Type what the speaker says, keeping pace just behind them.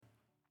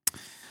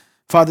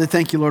Father,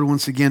 thank you, Lord,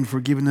 once again for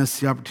giving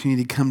us the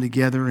opportunity to come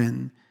together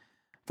and,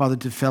 Father,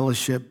 to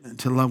fellowship,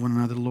 to love one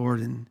another, Lord,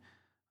 and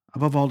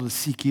above all, to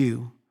seek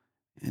you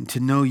and to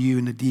know you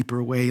in a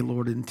deeper way,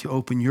 Lord, and to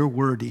open your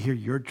word, to hear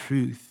your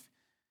truth,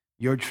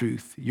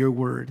 your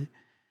word.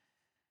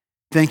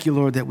 Thank you,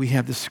 Lord, that we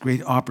have this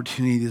great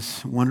opportunity,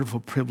 this wonderful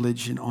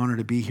privilege and honor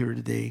to be here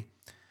today.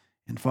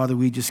 And Father,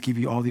 we just give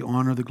you all the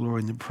honor, the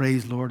glory, and the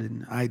praise, Lord,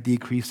 and I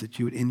decrease that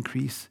you would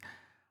increase.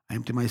 I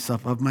am to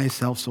myself of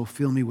myself, so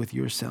fill me with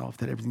yourself,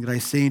 that everything that I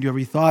say and do,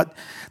 every thought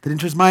that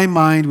enters my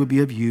mind would be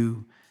of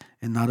you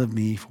and not of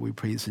me, for we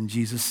pray this in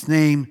Jesus'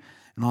 name.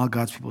 And all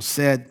God's people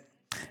said,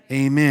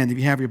 amen. If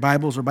you have your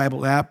Bibles or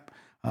Bible app,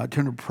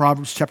 turn to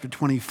Proverbs chapter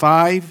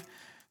 25.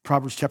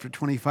 Proverbs chapter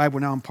 25.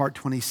 We're now in part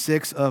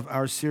 26 of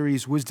our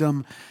series,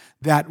 Wisdom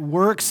That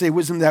Works. Say,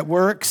 Wisdom That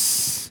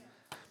Works.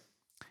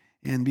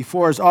 And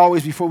before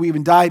we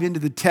even dive into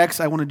the text,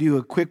 I want to do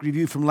a quick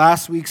review from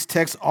last week's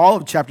text, all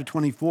of chapter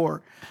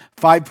 24.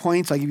 5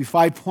 points. I give you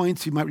 5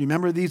 points. You might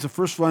remember these. The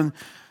first one,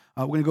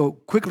 we're going to go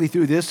quickly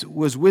through this,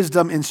 was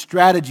wisdom and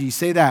strategy.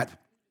 Say that.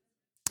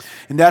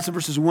 And that's in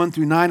verses 1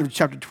 through 9 of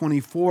chapter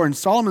 24. And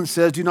Solomon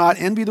says, do not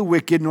envy the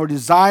wicked, nor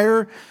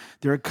desire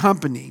their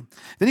company.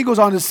 Then he goes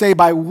on to say,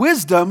 by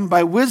wisdom,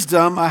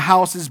 a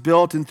house is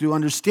built, and through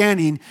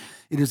understanding,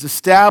 it is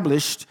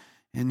established.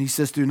 And he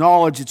says, through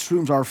knowledge, its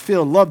rooms are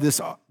filled. Love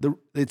this.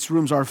 Its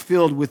rooms are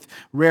filled with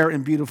rare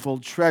and beautiful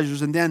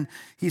treasures. And then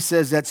he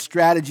says that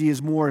strategy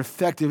is a more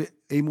effective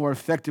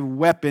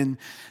weapon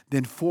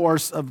than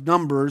force of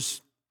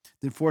numbers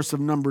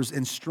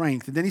and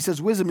strength. And then he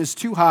says, wisdom is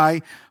too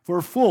high for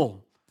a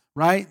fool,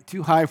 right?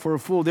 Too high for a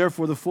fool.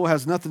 Therefore, the fool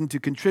has nothing to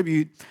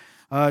contribute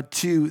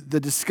to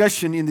the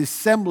discussion in the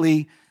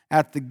assembly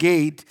at the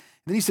gate.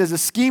 Then he says, a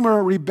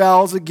schemer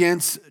rebels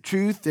against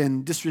truth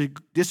and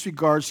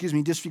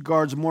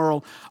disregards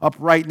moral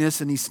uprightness,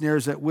 and he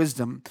snares at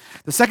wisdom.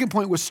 The second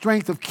point was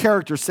strength of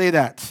character. Say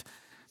that.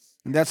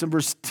 And that's in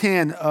verse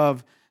 10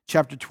 of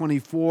chapter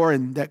 24.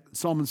 And that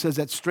Solomon says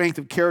that strength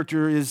of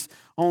character is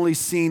only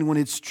seen when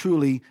it's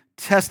truly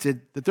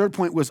tested. The third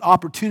point was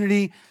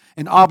opportunity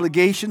and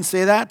obligation.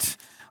 Say that.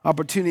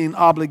 Opportunity and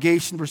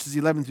obligation, verses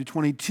 11 through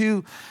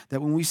 22.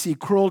 That when we see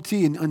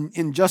cruelty and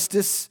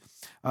injustice,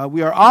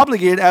 we are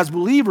obligated as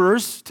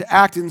believers to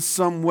act in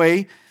some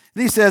way.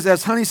 And he says,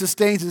 as honey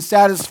sustains and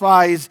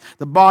satisfies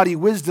the body,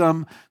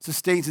 wisdom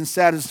sustains and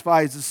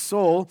satisfies the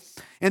soul.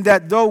 And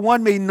that though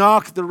one may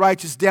knock the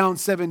righteous down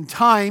 7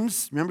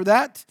 times, remember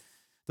that?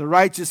 The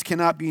righteous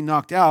cannot be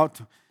knocked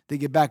out. They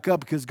get back up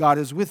because God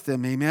is with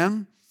them.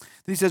 Amen?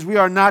 Then he says, we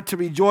are not to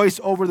rejoice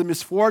over the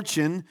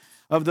misfortune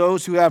of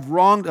those who have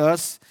wronged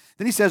us.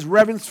 Then he says,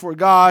 reverence for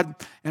God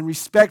and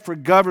respect for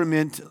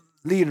government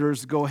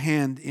leaders go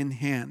hand in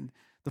hand.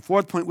 The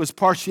fourth point was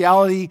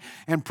partiality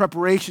and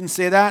preparation.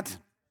 Say that.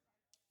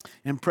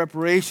 And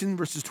preparation,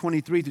 verses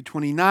 23 to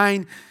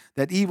 29,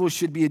 that evil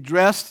should be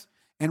addressed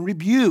and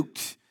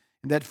rebuked,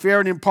 and that fair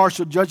and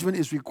impartial judgment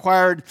is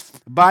required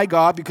by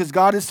God because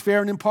God is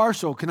fair and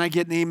impartial. Can I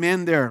get an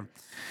amen there?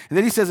 And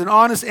then he says, an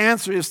honest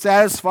answer is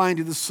satisfying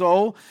to the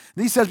soul.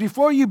 And he says,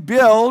 before you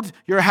build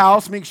your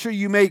house, make sure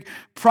you make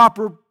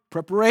proper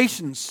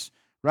preparations,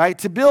 right,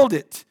 to build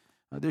it.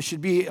 There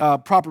should be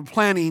proper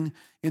planning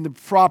in the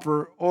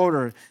proper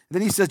order. And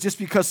then he says, just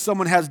because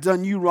someone has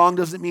done you wrong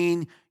doesn't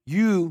mean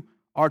you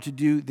are to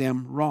do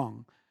them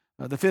wrong.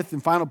 The fifth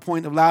and final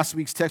point of last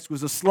week's text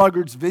was the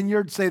sluggard's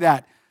vineyard. Say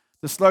that.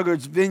 The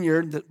sluggard's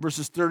vineyard,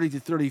 verses 30 to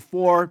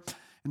 34.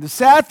 And the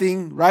sad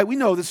thing, right, we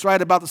know this,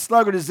 right, about the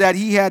sluggard is that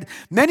he had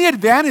many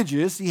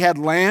advantages. He had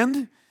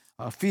land,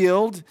 a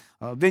field,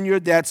 a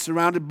vineyard that's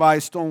surrounded by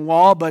a stone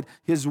wall, but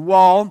his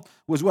wall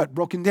was what?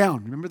 Broken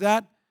down. Remember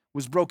that?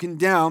 Was broken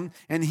down,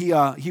 and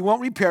he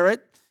won't repair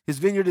it. His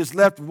vineyard is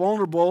left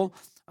vulnerable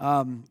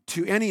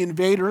to any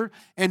invader,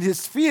 and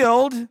his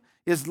field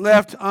is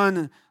left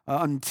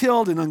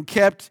untilled and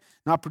unkept,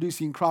 not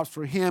producing crops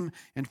for him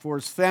and for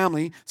his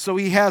family. So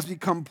he has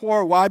become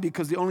poor. Why?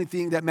 Because the only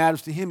thing that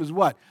matters to him is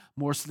what?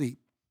 More sleep.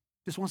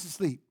 Just wants to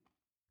sleep.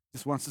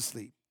 Just wants to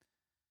sleep.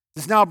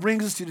 This now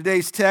brings us to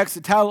today's text.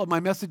 The title of my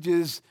message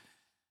is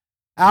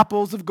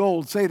Apples of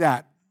Gold. Say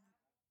that.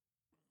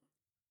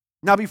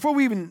 Now, before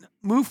we even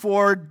move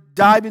forward,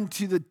 dive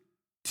into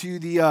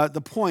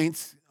the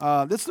points,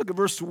 let's look at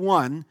verse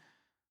 1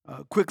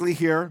 quickly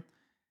here.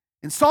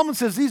 And Solomon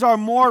says these are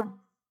more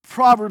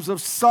Proverbs of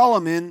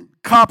Solomon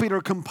copied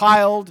or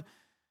compiled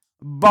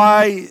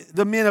by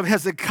the men of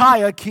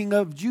Hezekiah, king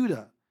of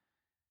Judah.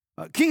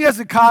 King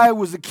Hezekiah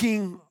was the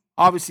king,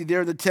 obviously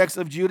there in the text,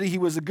 of Judah. He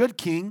was a good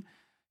king.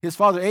 His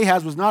father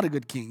Ahaz was not a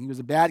good king. He was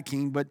a bad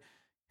king, but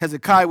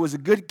Hezekiah was a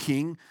good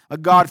king, a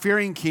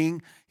God-fearing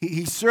king.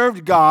 He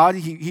served God.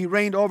 He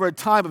reigned over a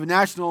time of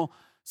national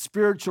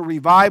spiritual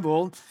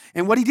revival.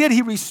 And what he did,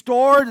 he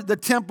restored the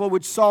temple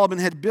which Solomon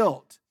had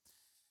built.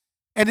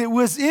 And it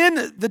was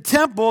in the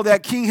temple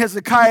that King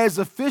Hezekiah's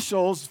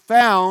officials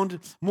found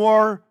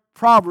more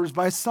Proverbs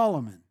by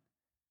Solomon.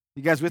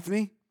 You guys with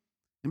me?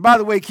 And by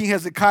the way, King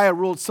Hezekiah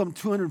ruled some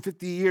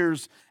 250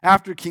 years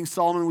after King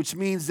Solomon, which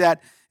means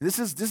that, this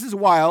is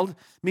wild,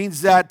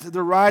 means that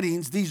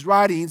these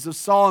writings of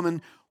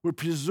Solomon were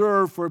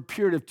preserved for a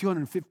period of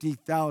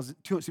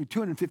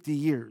 250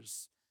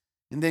 years,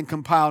 and then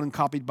compiled and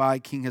copied by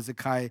King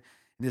Hezekiah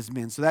and his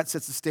men. So that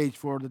sets the stage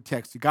for the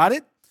text. You got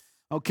it?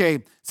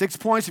 Okay, 6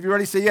 points. If you're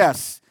ready, say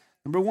yes.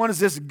 Number 1 is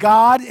this: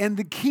 God and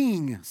the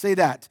king. Say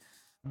that.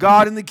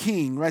 God and the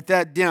king. Write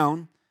that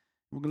down.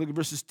 We're going to look at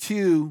verses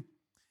 2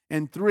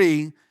 and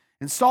 3.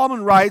 And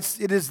Solomon writes,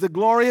 "It is the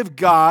glory of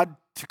God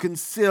to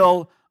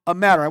conceal a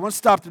matter." I want to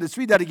stop to this.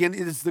 Read that again.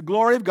 It is the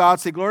glory of God.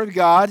 Say, glory of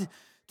God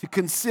to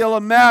conceal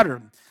a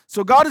matter.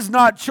 So God has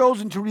not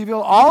chosen to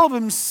reveal all of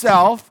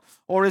himself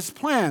or his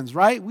plans,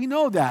 right? We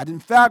know that.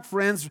 In fact,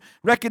 friends,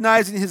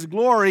 recognizing his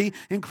glory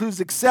includes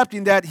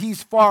accepting that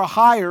he's far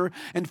higher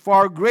and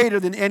far greater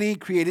than any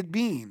created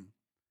being.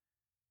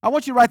 I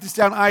want you to write this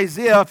down.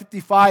 Isaiah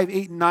 55,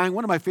 8 and 9,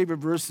 one of my favorite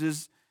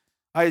verses.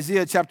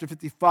 Isaiah chapter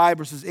 55,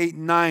 verses 8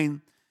 and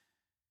 9.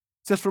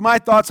 It says, "For my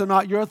thoughts are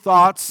not your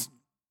thoughts,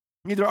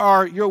 neither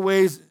are your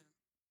ways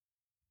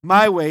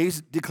my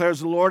ways, declares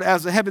the Lord.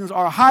 As the heavens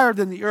are higher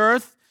than the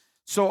earth,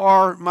 so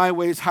are my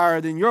ways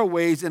higher than your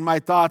ways, and my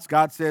thoughts,"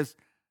 God says,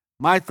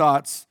 "my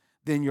thoughts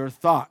than your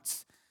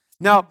thoughts."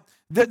 Now,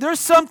 there's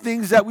some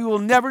things that we will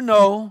never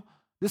know.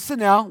 Listen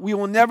now, we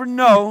will never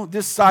know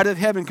this side of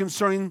heaven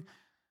concerning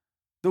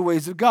the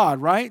ways of God,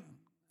 right?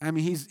 I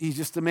mean, he's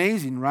just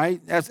amazing,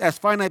 right? As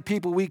finite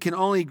people, we can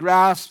only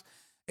grasp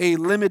a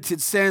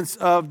limited sense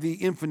of the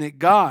infinite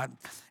God.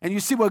 And you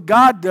see what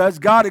God does.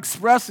 God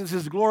expresses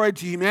his glory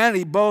to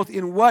humanity both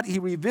in what he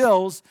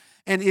reveals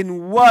and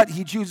in what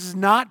he chooses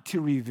not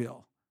to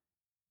reveal.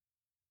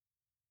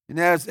 And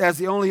as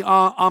the only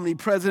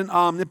omnipresent,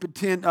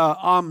 omnipotent,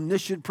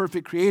 omniscient,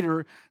 perfect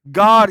creator,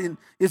 God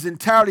is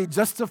entirely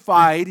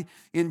justified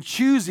in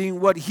choosing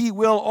what he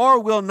will or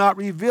will not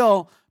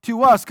reveal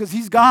to us, because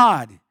he's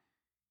God.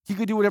 He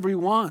could do whatever he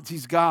wants.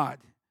 He's God.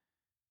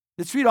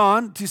 Let's read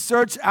on. To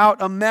search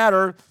out a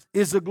matter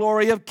is the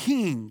glory of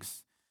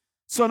kings.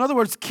 So in other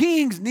words,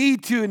 kings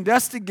need to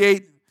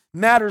investigate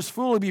matters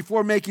fully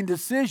before making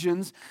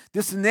decisions.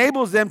 This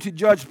enables them to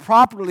judge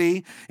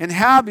properly and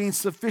having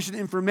sufficient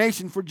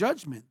information for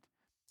judgment.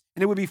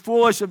 And it would be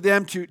foolish of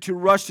them to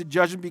rush to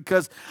judgment,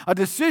 because a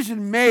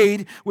decision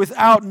made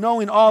without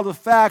knowing all the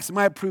facts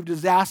might prove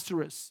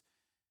disastrous.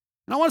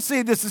 And I want to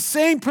say this: the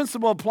same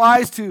principle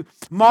applies to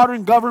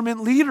modern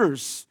government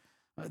leaders.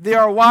 They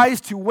are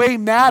wise to weigh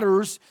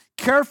matters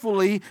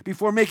carefully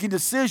before making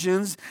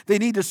decisions. They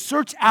need to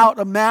search out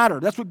a matter.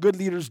 That's what good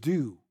leaders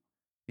do.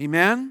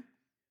 Amen?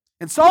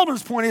 And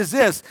Solomon's point is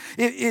this: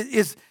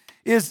 is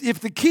if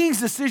the king's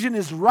decision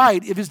is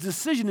right, if his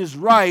decision is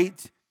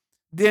right,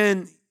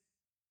 then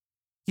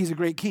he's a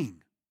great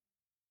king.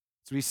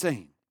 That's what he's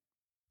saying.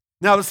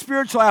 Now, the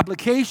spiritual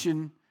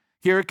application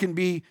here can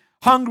be: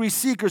 hungry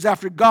seekers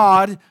after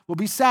God will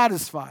be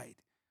satisfied.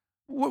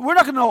 We're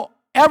not going to know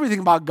everything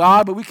about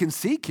God, but we can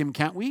seek him,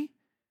 can't we?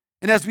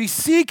 And as we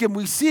seek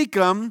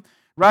him,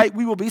 right,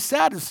 we will be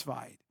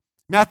satisfied.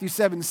 Matthew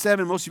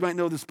 7:7, most of you might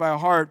know this by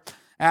heart.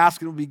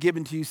 Ask and it will be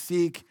given to you.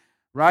 Seek,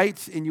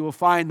 right, and you will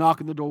find. Knock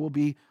and the door will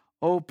be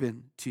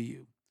open to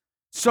you.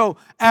 So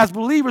as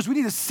believers, we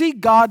need to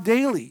seek God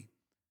daily,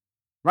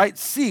 right?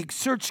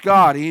 Search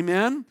God,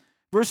 amen?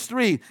 Verse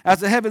 3, "As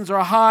the heavens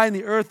are high and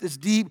the earth is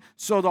deep,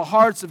 so the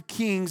hearts of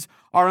kings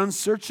are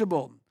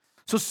unsearchable."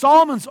 So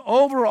Solomon's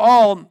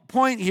overall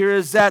point here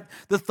is that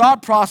the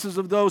thought process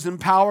of those in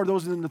power,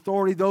 those in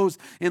authority, those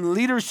in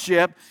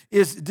leadership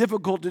is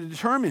difficult to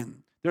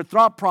determine. Their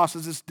thought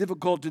process is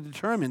difficult to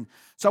determine.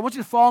 So I want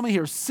you to follow me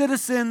here.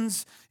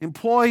 Citizens,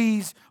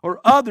 employees, or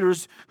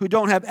others who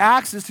don't have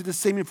access to the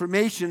same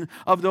information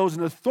of those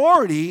in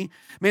authority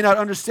may not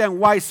understand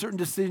why certain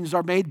decisions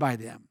are made by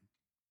them.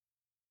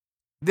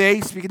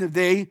 Speaking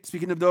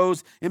of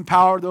those in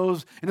power,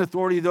 those in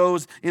authority,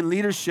 those in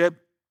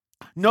leadership,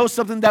 know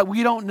something that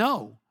we don't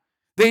know.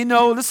 They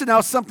know, listen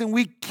now, something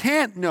we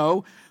can't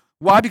know.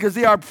 Why? Because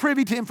they are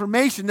privy to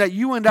information that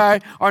you and I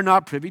are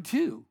not privy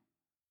to.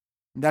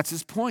 And that's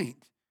his point.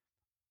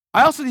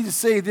 I also need to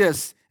say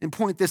this and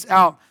point this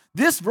out.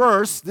 This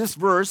verse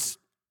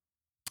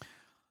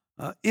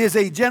is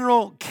a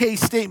general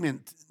case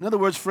statement. In other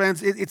words,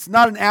 friends, it's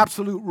not an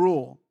absolute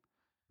rule,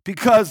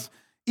 because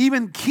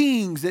even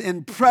kings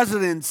and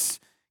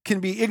presidents can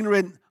be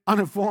ignorant,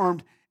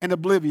 uninformed, and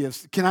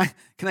oblivious. Can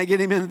I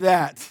get him into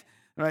that?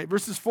 All right,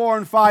 verses 4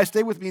 and 5,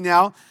 stay with me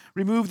now.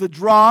 "Remove the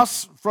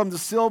dross from the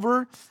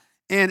silver,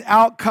 and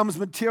out comes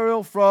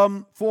material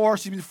for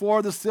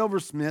the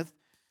silversmith."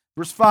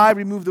 Verse 5,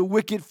 "Remove the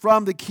wicked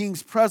from the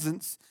king's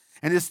presence,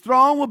 and his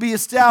throne will be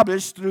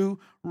established through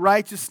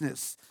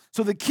righteousness."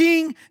 So the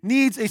king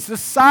needs a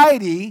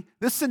society,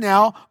 listen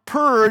now,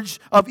 purge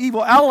of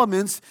evil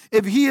elements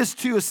if he is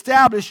to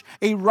establish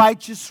a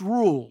righteous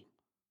rule.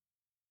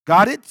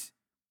 Got it?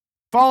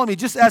 Follow me.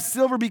 Just as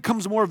silver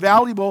becomes more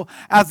valuable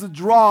as the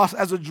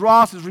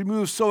dross is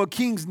removed, so a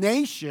king's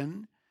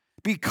nation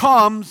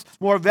becomes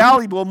more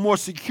valuable, more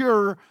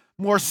secure,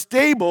 more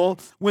stable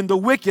when the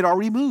wicked are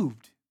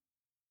removed.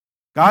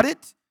 Got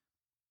it?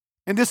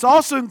 And this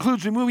also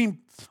includes removing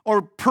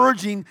or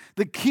purging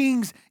the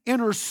king's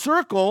inner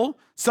circle,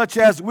 such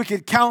as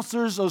wicked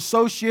counselors,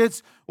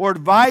 associates, or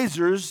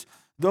advisors,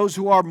 those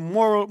who are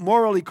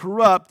morally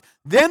corrupt.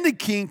 Then the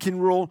king can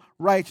rule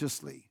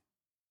righteously.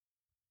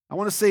 I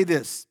want to say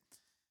this.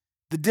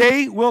 The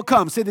day will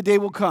come. Say the day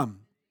will come.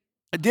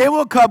 A day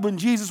will come when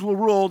Jesus will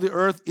rule the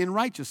earth in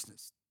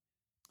righteousness.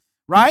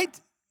 Right?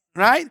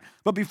 Right?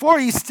 But before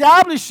he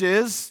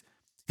establishes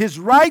his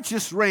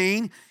righteous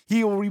reign,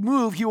 he will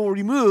remove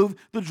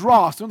the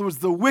dross, in other words,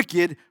 the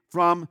wicked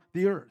from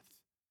the earth.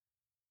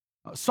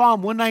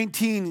 Psalm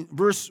 119,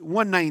 verse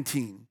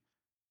 119.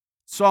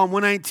 Psalm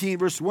 119,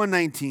 verse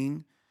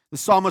 119. The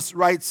psalmist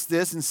writes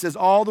this and says,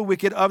 all the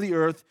wicked of the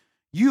earth,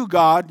 you,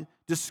 God,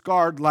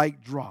 discard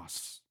like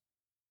dross.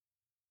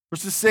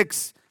 Verses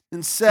 6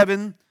 and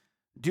 7,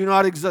 do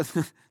not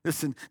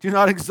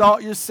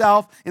exalt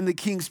yourself in the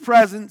king's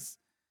presence,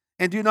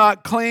 and do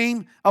not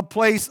claim a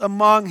place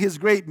among his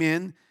great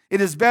men.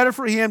 It is better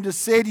for him to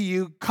say to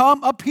you,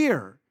 come up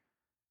here,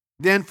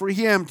 than for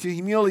him to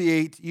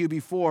humiliate you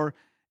before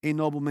a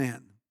noble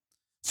man.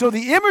 So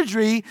the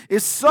imagery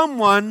is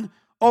someone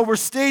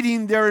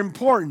overstating their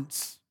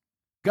importance.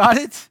 Got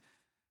it?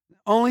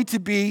 Only to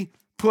be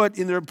put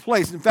in their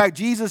place. In fact,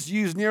 Jesus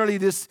used nearly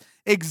this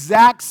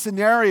exact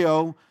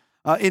scenario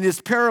in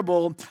his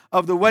parable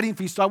of the wedding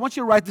feast. So I want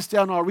you to write this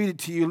down and I'll read it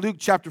to you. Luke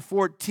chapter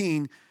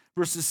 14,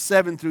 verses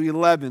 7 through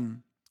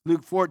 11.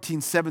 Luke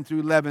 14, 7 through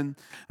 11.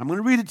 I'm going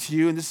to read it to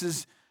you, and this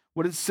is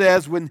what it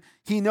says. When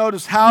he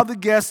noticed how the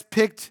guests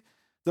picked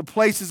the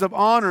places of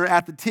honor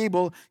at the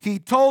table, he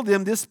told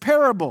them this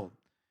parable.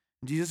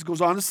 Jesus goes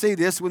on to say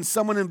this, when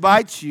someone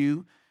invites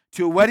you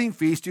to a wedding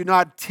feast, do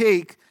not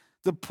take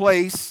the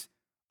place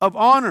of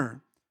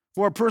honor,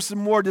 for a person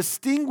more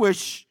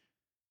distinguished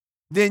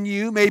than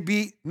you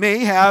may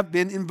have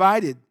been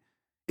invited.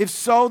 If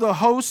so, the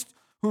host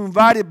who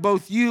invited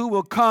both you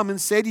will come and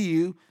say to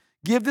you,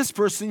 give this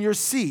person your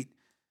seat.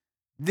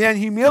 Then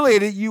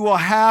humiliated, you will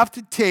have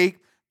to take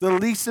the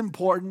least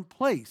important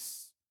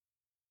place.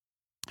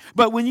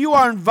 But when you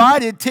are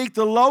invited, take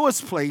the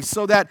lowest place,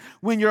 so that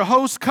when your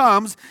host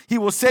comes, he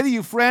will say to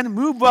you, friend,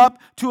 move up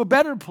to a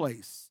better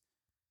place.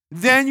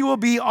 Then you will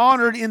be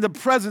honored in the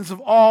presence of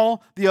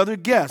all the other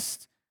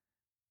guests.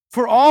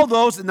 For all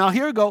those, and now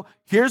here we go,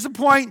 here's the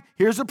point,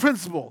 here's the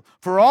principle.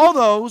 For all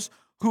those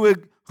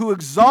who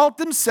exalt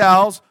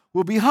themselves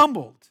will be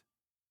humbled.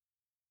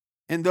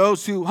 And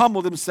those who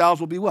humble themselves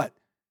will be what?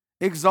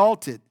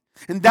 Exalted.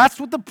 And that's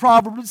what the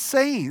proverb is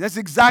saying. That's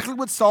exactly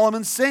what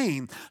Solomon's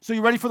saying. So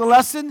you ready for the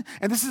lesson?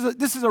 And this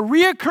is a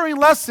reoccurring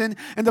lesson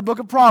in the book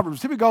of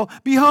Proverbs. Here we go.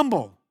 Be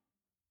humble.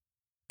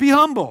 Be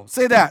humble.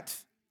 Say that.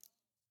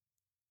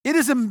 It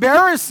is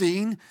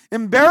embarrassing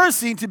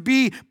to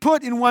be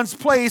put in one's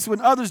place when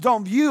others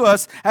don't view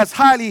us as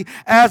highly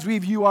as we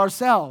view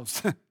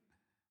ourselves.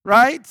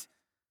 Right?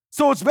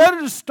 So it's better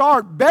to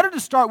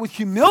start with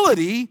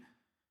humility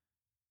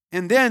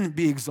and then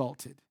be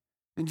exalted.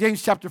 In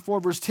James chapter 4,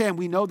 verse 10,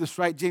 we know this,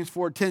 right? James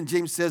 4:10,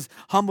 James says,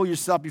 humble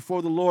yourself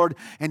before the Lord,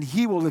 and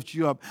he will lift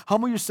you up.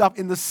 Humble yourself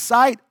in the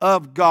sight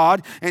of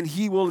God, and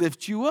he will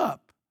lift you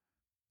up.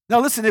 Now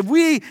listen, if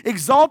we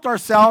exalt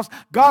ourselves,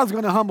 God is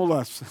going to humble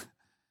us.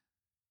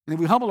 And if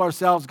we humble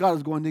ourselves, God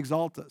is going to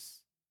exalt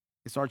us.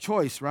 It's our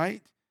choice,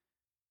 right?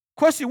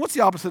 Question, what's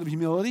the opposite of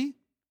humility?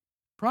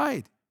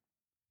 Pride.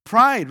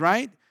 Pride,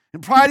 right?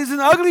 And pride is an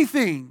ugly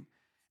thing.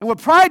 And what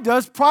pride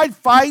does, pride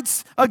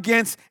fights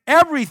against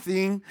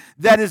everything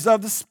that is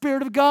of the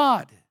Spirit of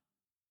God.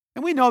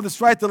 And we know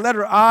this, right? The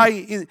letter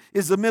I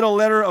is the middle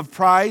letter of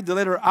pride. The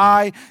letter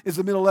I is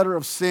the middle letter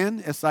of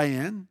sin,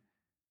 S-I-N.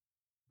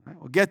 Right,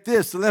 well, get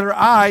this. The letter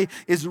I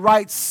is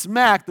right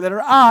smack. The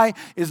letter I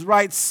is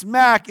right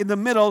smack in the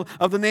middle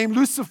of the name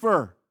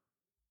Lucifer.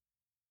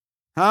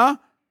 Huh?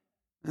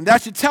 And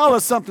that should tell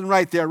us something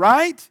right there,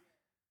 right?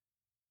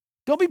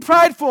 Don't be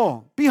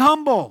prideful. Be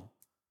humble.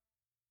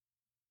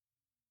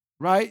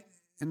 Right?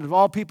 And of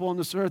all people on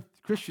this earth,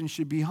 Christians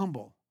should be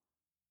humble.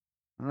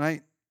 All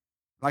right?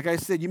 Like I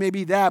said, you may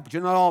be that, but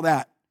you're not all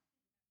that.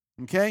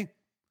 Okay?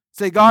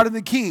 Say God and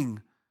the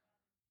King.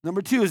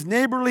 Number 2 is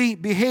neighborly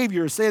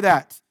behavior. Say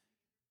that.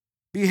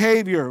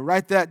 Behavior.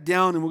 Write that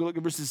down, and we'll look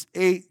at verses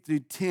 8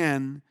 through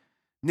 10.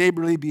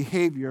 Neighborly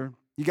behavior.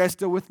 You guys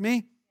still with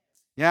me?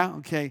 Yeah?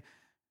 Okay.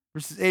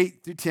 Verses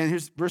 8 through 10.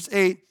 Here's verse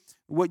 8.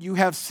 What you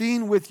have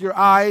seen with your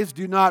eyes,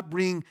 do not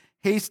bring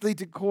hastily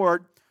to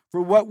court,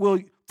 for what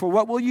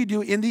will you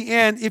do in the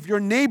end if your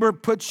neighbor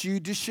puts you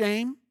to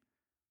shame?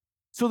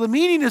 So the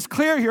meaning is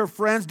clear here,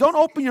 friends. Don't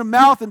open your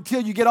mouth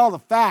until you get all the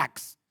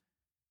facts.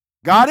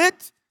 Got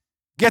it?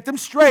 Get them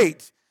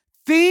straight.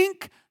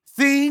 Think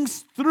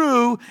things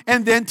through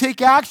and then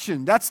take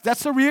action. That's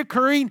a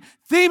reoccurring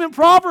theme in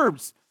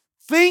Proverbs.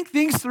 Think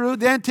things through,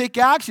 then take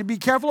action. Be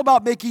careful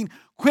about making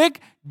quick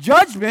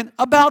judgment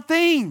about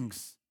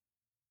things.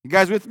 You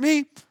guys with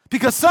me?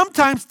 Because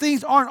sometimes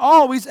things aren't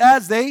always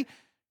as they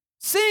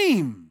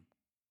seem.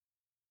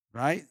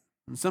 Right?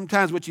 And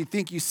sometimes what you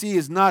think you see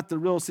is not the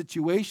real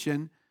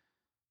situation.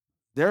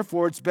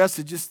 Therefore, it's best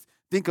to just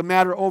Think a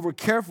matter over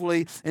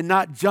carefully and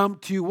not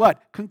jump to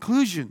what?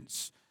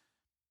 Conclusions.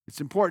 It's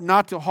important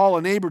not to haul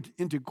a neighbor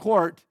into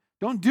court.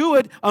 Don't do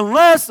it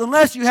unless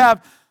you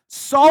have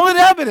solid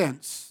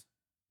evidence,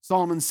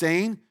 Solomon's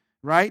saying,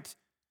 right?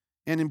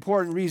 An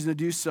important reason to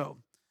do so.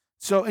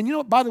 So,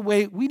 and by the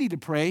way, we need to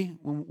pray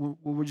when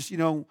we're just,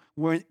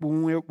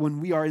 when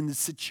we are in this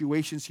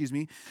situation,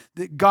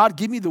 that God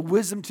give me the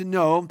wisdom to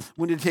know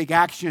when to take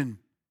action,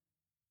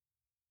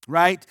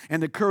 right?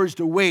 And the courage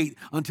to wait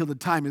until the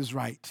time is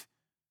right,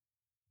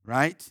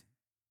 right?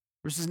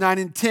 Verses 9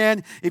 and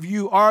 10, if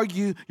you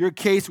argue your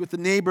case with the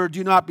neighbor,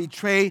 do not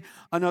betray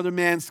another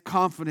man's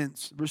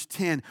confidence. Verse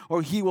 10,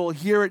 or he will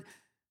hear it,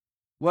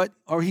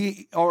 or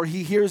he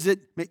hears it,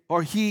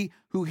 or he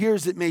who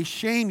hears it may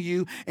shame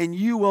you, and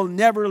you will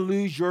never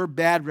lose your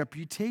bad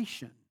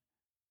reputation.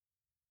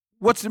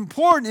 What's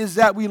important is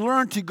that we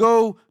learn to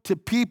go to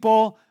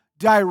people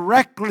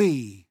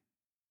directly.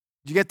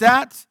 Did you get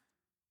that?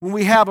 When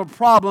we have a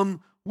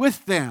problem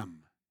with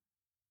them.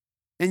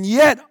 And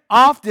yet,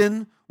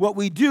 often, what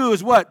we do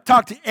is what?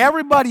 Talk to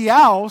everybody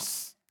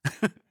else,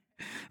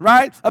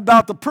 right?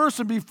 About the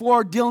person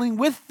before dealing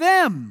with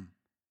them.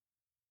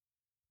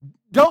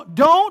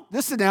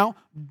 Listen now,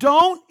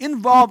 don't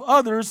involve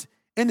others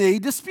in a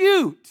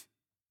dispute.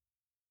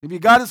 If you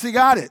got it, so you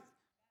got it.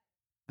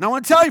 And I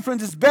want to tell you,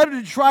 friends, it's better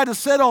to try to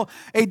settle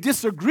a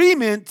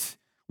disagreement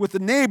with the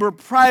neighbor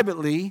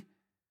privately,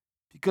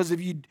 because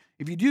if you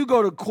do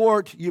go to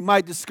court, you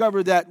might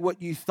discover that what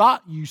you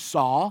thought you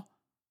saw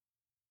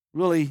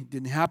really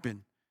didn't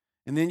happen.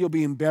 And then you'll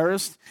be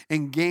embarrassed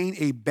and gain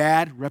a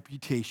bad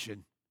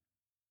reputation.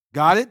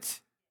 Got it?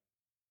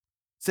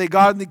 Say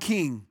God and the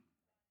King.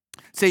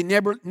 Say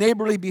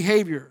neighborly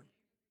behavior.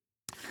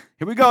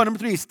 Here we go. Number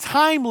 3 is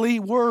timely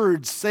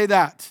words. Say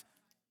that.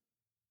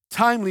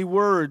 Timely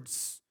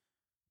words.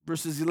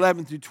 Verses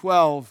 11 through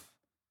 12.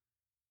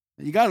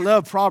 You got to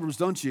love Proverbs,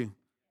 don't you?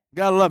 You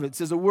got to love it. It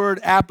says a word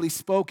aptly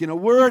spoken. A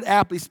word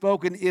aptly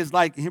spoken is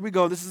like, here we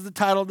go. This is the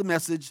title of the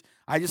message.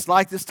 I just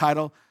like this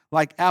title,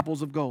 like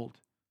apples of gold.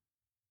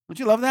 Don't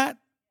you love that?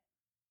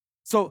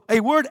 So a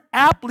word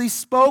aptly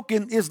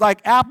spoken is like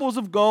apples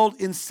of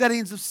gold in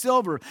settings of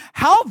silver.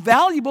 How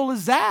valuable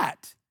is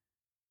that?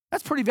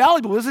 That's pretty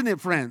valuable, isn't it,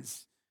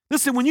 friends?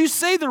 Listen, when you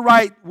say the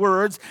right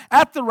words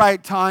at the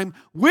right time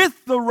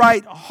with the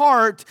right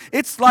heart,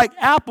 it's like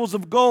apples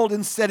of gold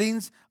in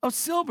settings of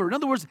silver. In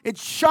other words, it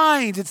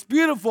shines, it's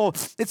beautiful.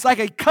 It's like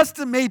a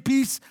custom-made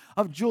piece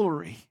of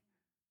jewelry.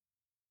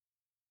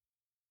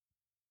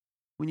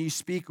 When you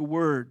speak a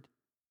word,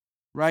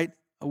 right?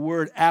 A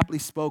word aptly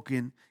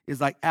spoken is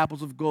like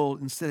apples of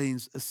gold in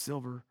settings of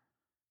silver.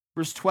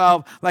 Verse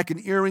 12, like an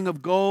earring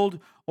of gold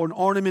or an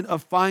ornament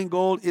of fine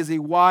gold is a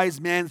wise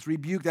man's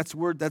rebuke. That's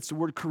the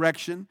word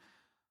correction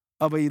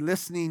of a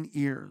listening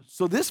ear.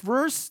 So this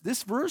verse,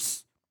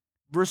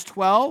 verse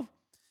 12,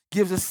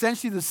 gives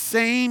essentially the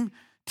same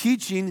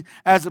teaching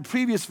as the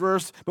previous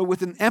verse, but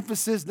with an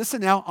emphasis,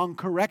 listen now, on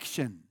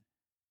correction.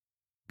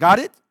 Got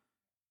it?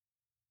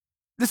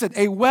 Listen,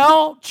 a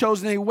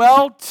well-chosen, a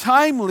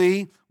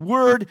well-timely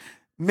word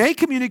may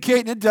communicate,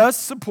 and it does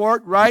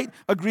support, right,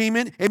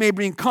 agreement. It may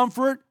bring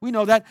comfort, we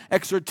know that,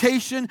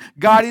 exhortation,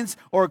 guidance,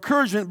 or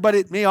encouragement, but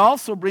it may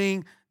also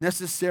bring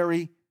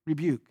necessary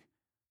rebuke,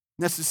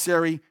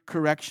 necessary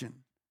correction.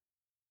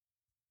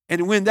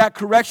 And when that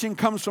correction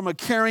comes from a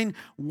caring,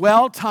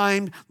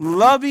 well-timed,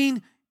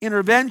 loving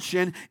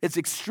intervention, it's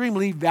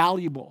extremely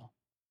valuable.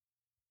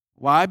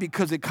 Why?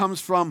 Because it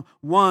comes from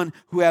one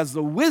who has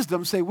the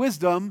wisdom, say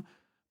wisdom,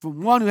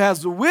 from one who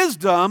has the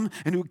wisdom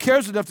and who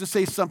cares enough to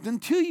say something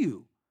to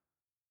you.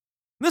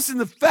 Listen,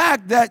 the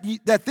fact that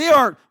they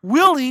are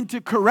willing to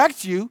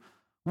correct you,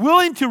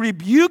 willing to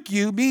rebuke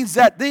you, means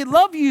that they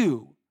love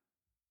you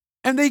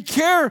and they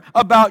care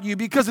about you,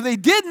 because if they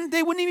didn't,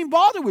 they wouldn't even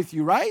bother with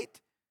you, right?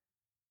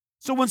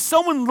 So when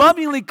someone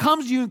lovingly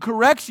comes to you and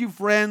corrects you,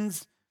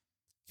 friends,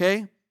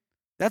 okay,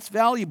 that's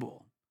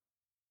valuable.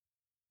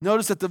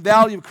 Notice that the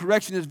value of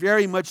correction is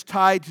very much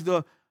tied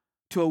to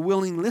a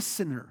willing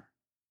listener.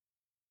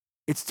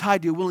 It's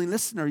tied to a willing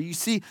listener. You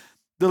see,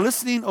 the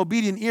listening,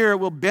 obedient ear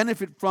will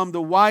benefit from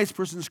the wise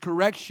person's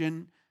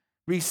correction.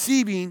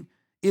 Receiving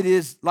it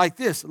is like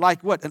this,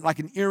 like what? Like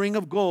an earring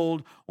of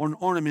gold or an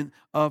ornament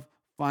of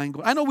fine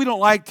gold. I know we don't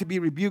like to be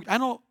rebuked. I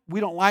know we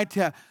don't like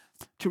to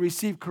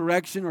receive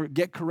correction or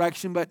get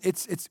correction, but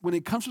it's when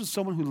it comes from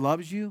someone who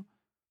loves you,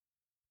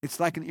 it's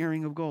like an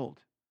earring of gold.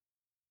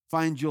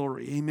 Fine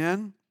jewelry.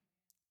 Amen?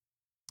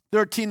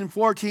 13 and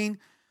 14,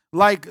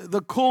 like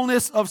the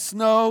coolness of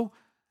snow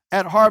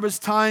at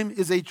harvest time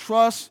is a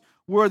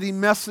trustworthy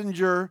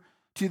messenger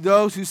to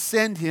those who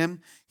send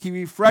him. He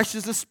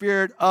refreshes the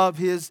spirit of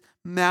his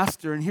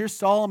master. And here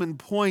Solomon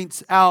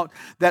points out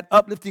that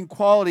uplifting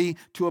quality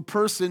to a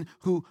person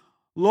who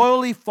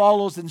loyally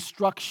follows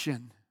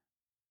instruction.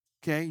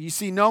 Okay, you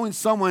see, knowing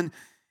someone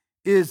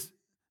is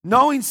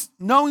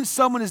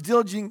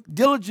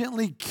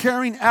diligently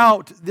carrying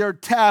out their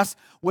task,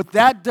 what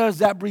that does,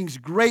 that brings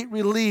great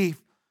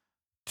relief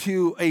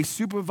to a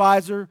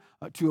supervisor,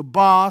 to a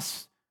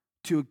boss,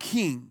 to a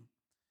king.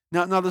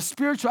 Now the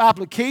spiritual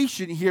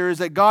application here is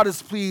that God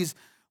is pleased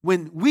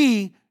when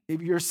we,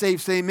 if you're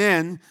saved, say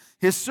amen,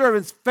 his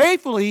servants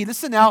faithfully,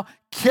 listen now,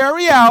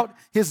 carry out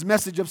his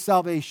message of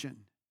salvation.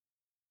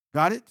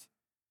 Got it?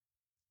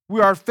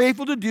 We are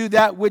faithful to do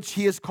that which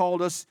he has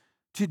called us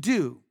to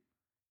do.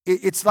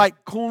 It's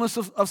like coolness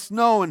of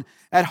snow and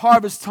at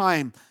harvest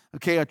time.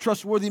 Okay, a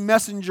trustworthy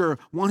messenger,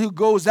 one who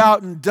goes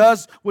out and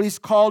does what he's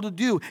called to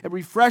do. It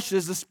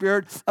refreshes the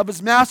spirit of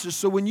his master.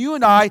 So when you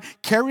and I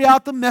carry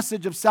out the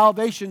message of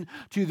salvation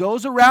to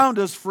those around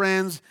us,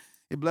 friends,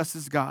 it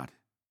blesses God.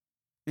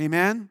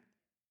 Amen?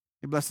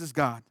 It blesses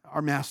God,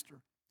 our master.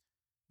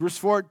 Verse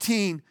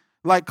 14,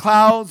 like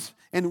clouds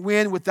and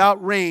wind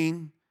without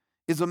rain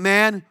is a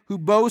man who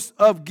boasts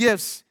of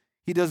gifts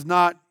he does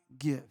not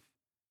give.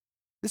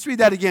 Let's read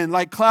that again.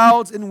 Like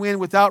clouds and wind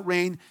without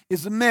rain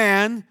is a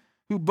man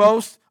who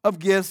boasts of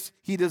gifts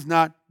he does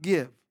not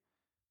give.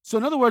 So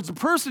in other words, the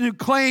person who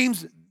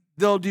claims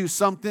they'll do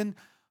something,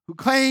 who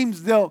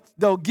claims they'll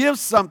give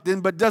something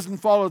but doesn't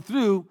follow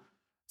through,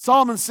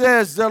 Solomon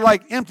says they're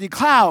like empty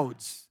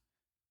clouds,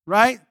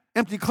 right?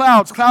 Empty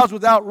clouds, clouds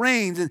without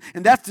rains,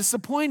 and that's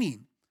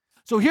disappointing.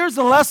 So here's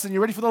the lesson. You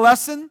ready for the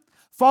lesson?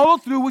 Follow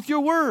through with your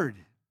word.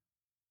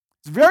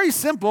 It's very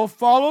simple.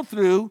 Follow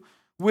through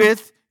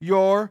with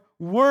your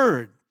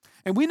word.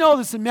 And we know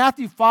this in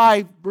Matthew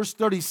 5, verse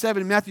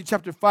 37. Matthew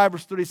chapter 5,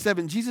 verse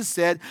 37, Jesus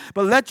said,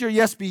 but let your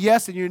yes be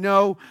yes and your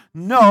no,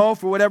 no,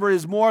 for whatever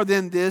is more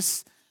than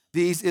this,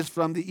 these is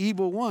from the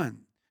evil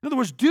one. In other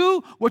words,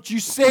 do what you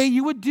say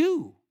you would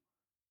do.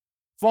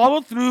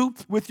 Follow through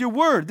with your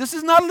word. This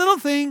is not a little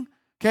thing,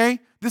 okay?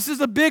 This is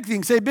a big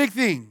thing. Say big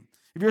thing.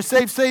 If you're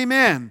saved, say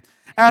amen.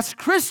 As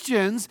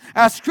Christians,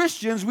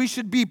 we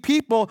should be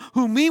people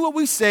who mean what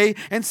we say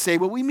and say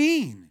what we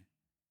mean.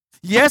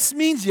 Yes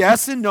means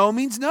yes and no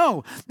means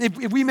no.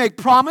 If we make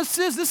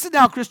promises, listen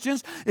now,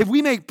 Christians, if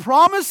we make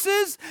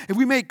promises, if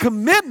we make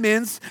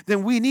commitments,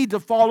 then we need to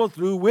follow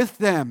through with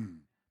them.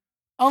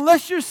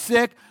 Unless you're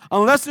sick,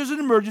 unless there's an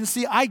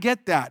emergency, I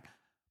get that.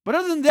 But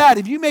other than that,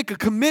 if you make a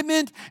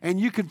commitment and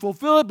you can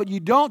fulfill it, but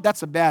you don't,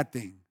 that's a bad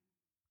thing.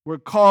 We're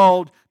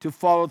called to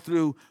follow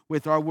through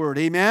with our word.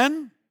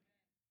 Amen?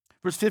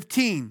 Verse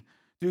 15,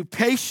 through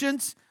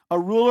patience, a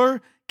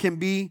ruler can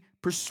be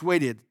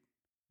persuaded.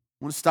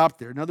 I want to stop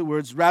there. In other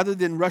words, rather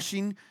than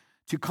rushing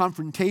to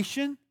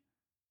confrontation,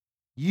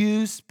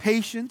 use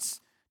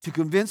patience to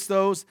convince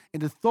those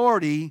in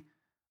authority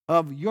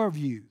of your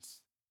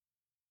views.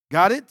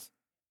 Got it?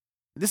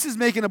 This is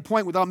making a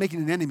point without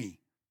making an enemy.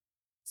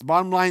 It's the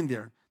bottom line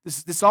there.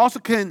 This also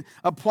can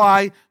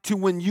apply to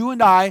when you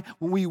and I,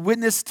 when we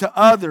witness to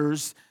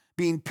others,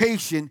 being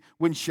patient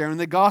when sharing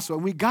the gospel.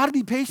 And we got to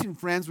be patient,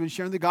 friends, when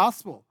sharing the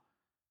gospel.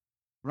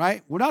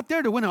 Right? We're not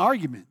there to win an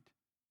argument.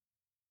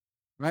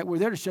 Right? We're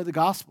there to share the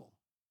gospel.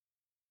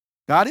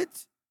 Got it?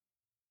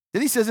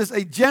 Then he says this,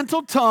 a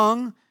gentle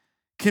tongue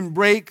can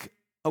break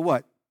a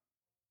what?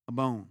 A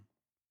bone.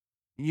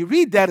 And you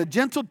read that, a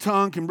gentle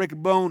tongue can break a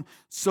bone.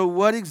 So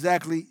what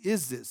exactly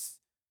is this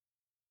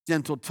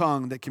gentle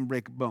tongue that can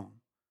break a bone?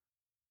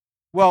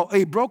 Well,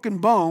 a broken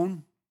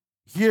bone,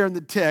 here in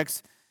the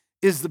text,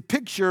 is the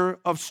picture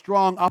of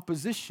strong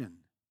opposition.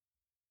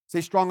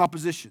 Say strong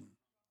opposition.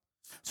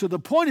 So the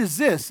point is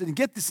this, and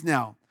get this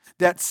now,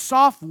 that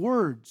soft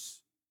words,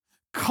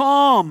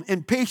 calm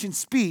and patient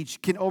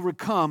speech can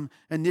overcome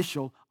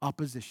initial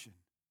opposition.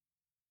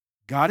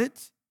 Got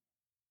it?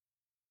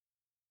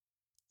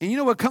 And you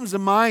know what comes to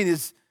mind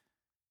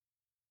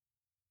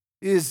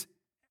is,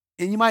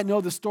 and you might know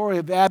the story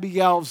of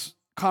Abigail's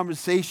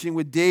conversation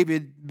with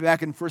David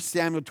back in 1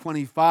 Samuel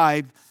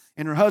 25,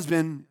 and her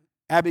husband,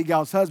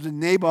 Abigail's husband,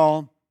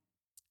 Nabal,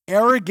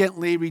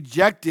 arrogantly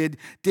rejected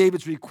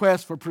David's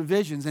request for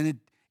provisions, and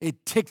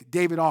it ticked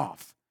David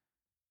off.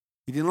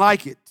 He didn't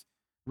like it.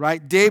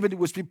 Right? David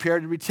was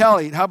prepared to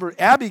retaliate. However,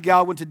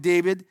 Abigail went to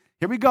David,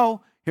 here we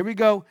go,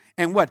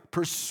 and what?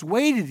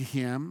 Persuaded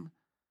him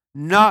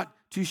not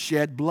to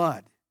shed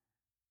blood.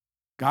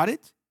 Got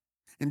it?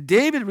 And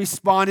David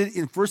responded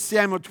in 1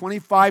 Samuel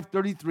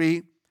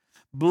 25:33,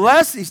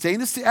 he's saying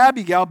this to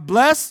Abigail,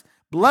 blessed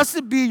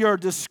be your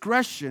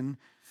discretion,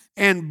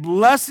 and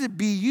blessed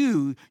be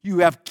you. You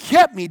have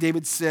kept me,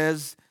 David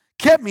says,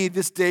 kept me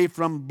this day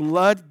from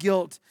blood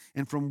guilt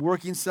and from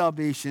working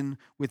salvation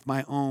with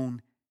my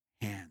own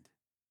hand.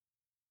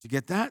 Did you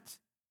get that?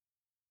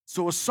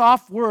 So a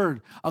soft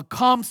word, a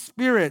calm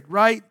spirit,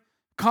 right?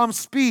 Calm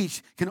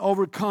speech can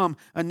overcome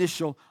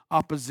initial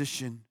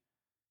opposition.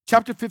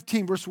 Chapter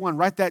 15, verse 1,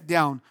 write that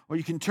down, or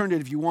you can turn to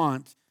it if you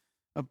want,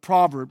 of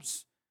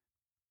Proverbs.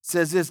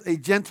 Says this, a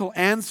gentle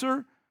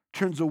answer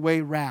turns away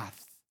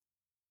wrath,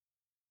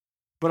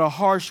 but a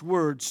harsh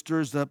word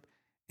stirs up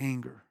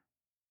anger.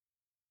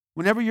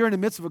 Whenever you're in the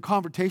midst of a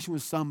confrontation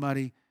with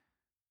somebody,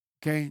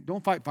 okay,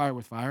 don't fight fire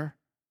with fire.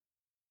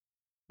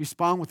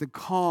 Respond with a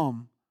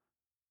calm,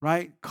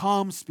 right?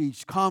 Calm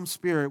speech, calm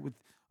spirit with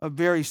a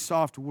very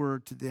soft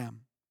word to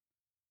them.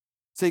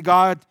 Say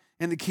God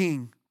and the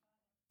King.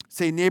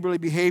 Say neighborly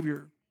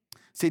behavior.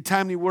 Say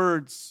timely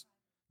words.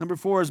 Number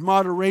 4 is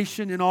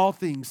moderation in all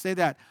things. Say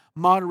that.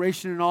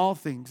 moderation in all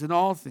things, in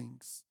all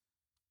things.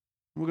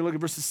 We're going to look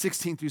at verses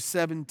 16 through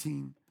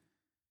 17.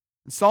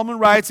 And Solomon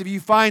writes, if you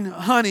find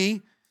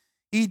honey,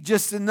 eat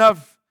just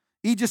enough,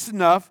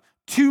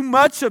 too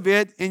much of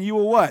it, and you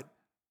will what?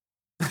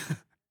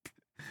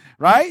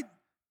 Right?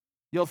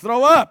 You'll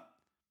throw up.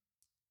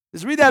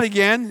 Let's read that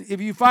again.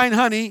 If you find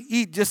honey,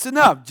 eat just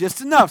enough.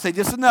 Just enough. Say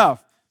just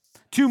enough.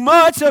 Too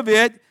much of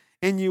it,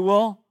 and you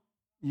will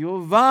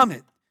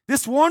vomit.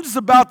 This warns us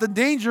about the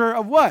danger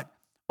of what?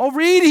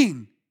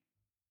 Overeating.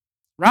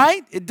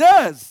 Right? It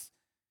does.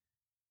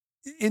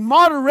 In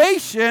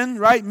moderation,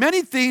 right,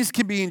 many things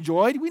can be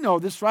enjoyed. We know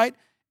this, right?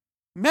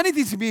 Many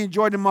things can be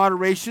enjoyed in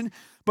moderation,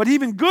 but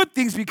even good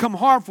things become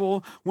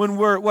harmful when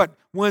we're what?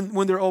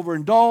 When they're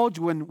overindulged,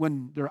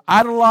 when they're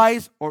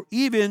idolized, or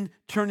even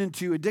turn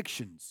into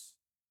addictions.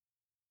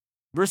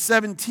 Verse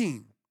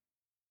 17.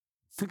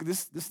 Look at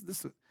this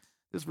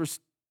verse.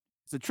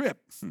 It's a trip.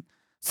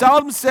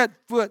 Seldom set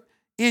foot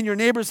in your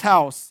neighbor's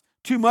house,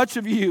 too much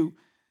of you,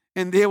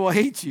 and they will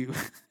hate you.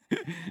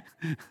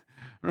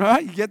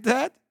 Right? You get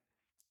that?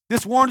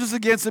 This warns us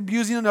against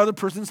abusing another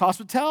person's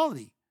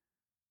hospitality.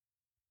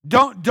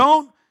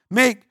 Don't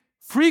make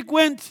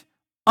frequent,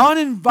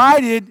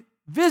 uninvited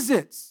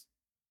visits.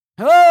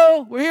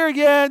 Hello, we're here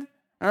again.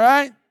 All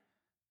right?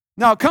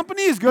 Now,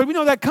 company is good. We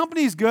know that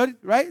company is good,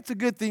 right? It's a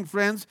good thing,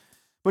 friends.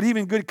 But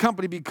even good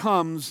company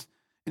becomes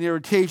an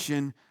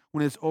irritation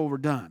when it's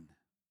overdone.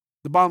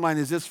 The bottom line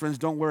is this, friends,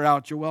 don't wear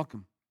out your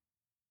welcome.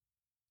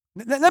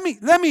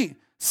 Let me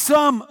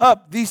sum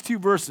up these two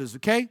verses,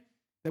 okay,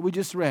 that we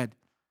just read.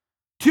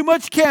 Too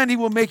much candy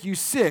will make you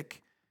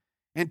sick,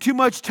 and too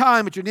much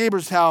time at your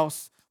neighbor's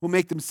house will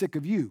make them sick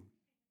of you.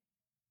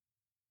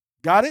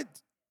 Got it?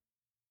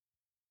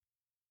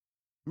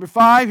 Number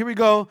 5, here we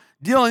go.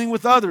 Dealing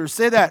with others.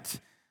 Say that.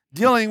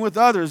 Dealing with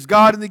others.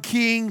 God and the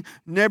King,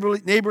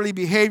 neighborly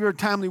behavior,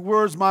 timely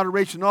words,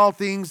 moderation in all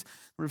things.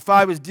 Number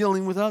 5 is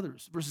dealing with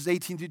others. Verses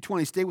 18 through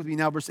 20. Stay with me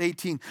now. Verse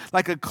 18.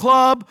 Like a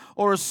club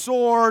or a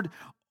sword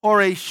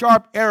or a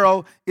sharp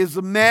arrow is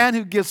the man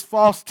who gives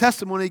false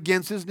testimony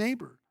against his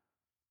neighbor.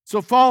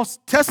 So false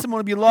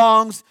testimony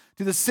belongs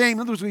to the same,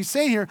 in other words, what he's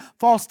saying here,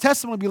 false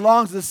testimony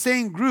belongs to the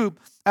same group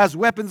as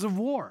weapons of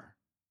war.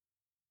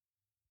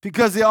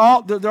 Because they're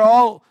all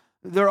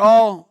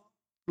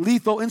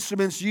lethal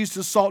instruments used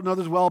to assault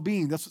another's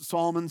well-being. That's what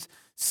Solomon's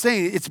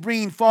saying. It's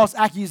bringing false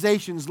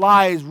accusations,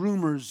 lies,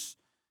 rumors,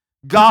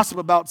 gossip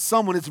about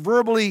someone. It's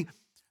verbally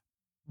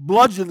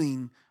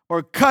bludgeoning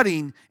or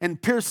cutting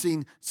and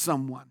piercing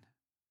someone.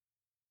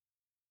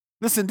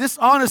 Listen,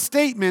 dishonest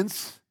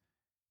statements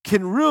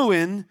can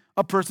ruin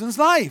a person's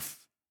life.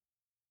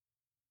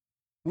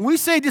 When we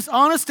say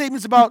dishonest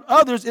statements about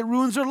others, it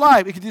ruins their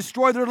life. It can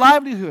destroy their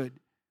livelihood.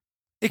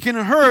 It can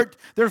hurt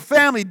their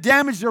family,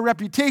 damage their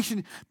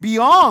reputation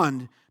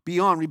beyond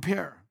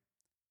repair.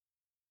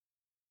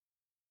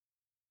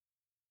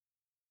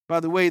 By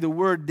the way, the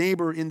word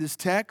neighbor in this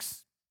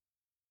text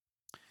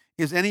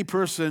is any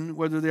person,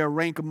 whether they are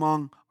ranked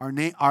among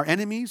our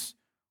enemies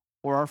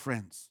or our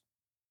friends.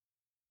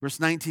 Verse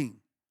 19.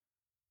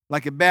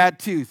 Like a bad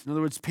tooth, in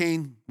other words,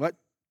 pain, what?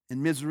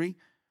 And misery.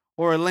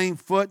 Or a lame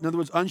foot, in other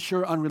words,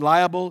 unsure,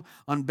 unreliable,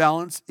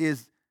 unbalanced,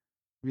 is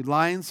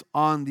reliance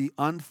on the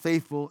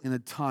unfaithful in a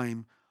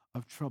time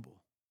of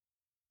trouble.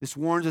 This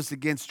warns us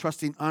against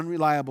trusting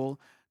unreliable,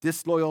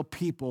 disloyal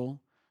people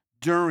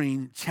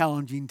during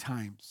challenging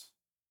times.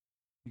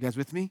 You guys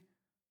with me?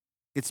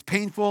 It's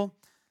painful,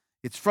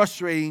 it's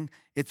frustrating,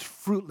 it's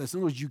fruitless. In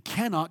other words, you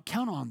cannot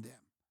count on them.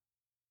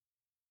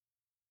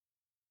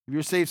 If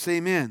you're saved, say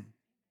amen.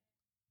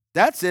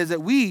 That says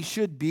that we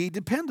should be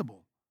dependable.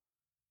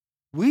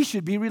 We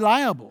should be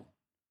reliable.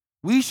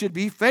 We should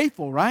be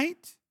faithful, right?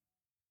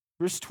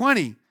 Verse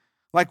 20,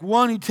 like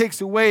one who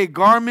takes away a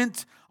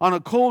garment on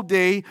a cold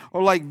day,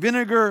 or like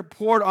vinegar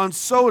poured on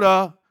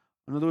soda,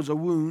 in other words, a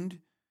wound,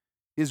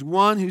 is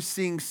one who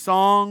sings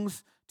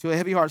songs to a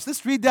heavy heart. So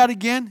let's read that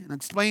again and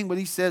explain what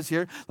he says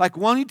here. Like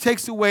one who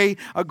takes away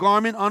a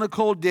garment on a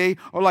cold day,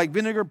 or like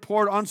vinegar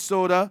poured on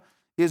soda,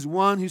 is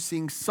one who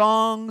sings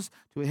songs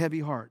to a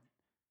heavy heart.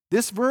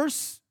 This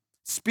verse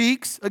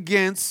speaks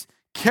against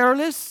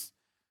careless,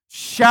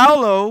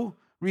 shallow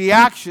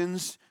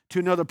reactions to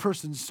another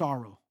person's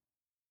sorrow.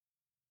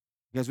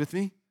 You guys with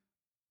me?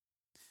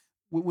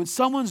 When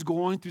someone's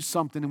going through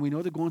something, and we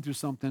know they're going through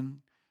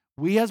something,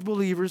 we as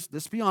believers,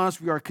 let's be honest,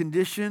 we are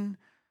conditioned,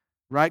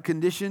 right?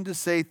 Conditioned to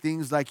say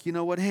things like, you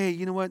know what, hey,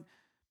 you know what?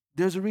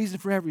 There's a reason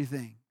for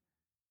everything.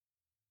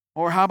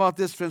 Or how about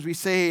this, friends? We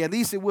say, hey, at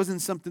least it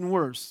wasn't something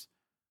worse.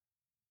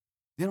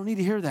 They don't need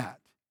to hear that.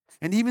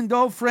 And even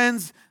though,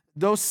 friends,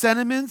 those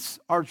sentiments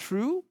are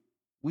true,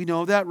 we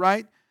know that,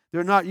 right?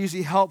 They're not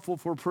usually helpful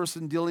for a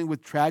person dealing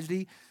with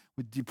tragedy,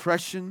 with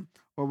depression,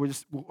 or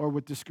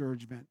with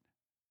discouragement.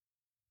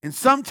 And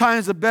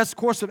sometimes the best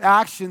course of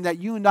action that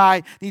you and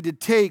I need to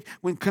take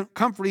when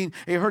comforting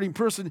a hurting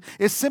person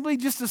is simply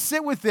just to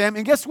sit with them,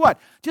 and guess what?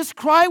 Just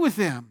cry with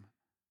them.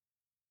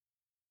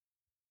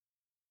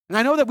 And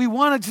I know that we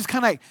want to just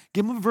kind of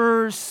give them a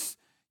verse,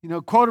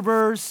 quote a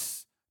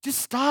verse. Just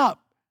stop.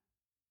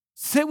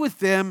 Sit with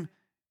them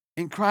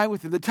and cry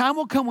with them. The time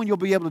will come when you'll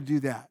be able to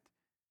do that.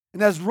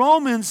 And as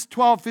Romans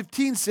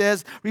 12:15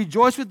 says,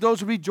 rejoice with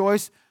those who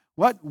rejoice.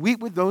 What? Weep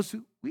with those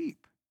who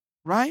weep.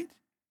 Right?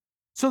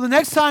 So the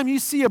next time you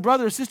see a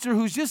brother or sister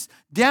who's just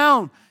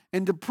down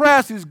and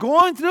depressed, who's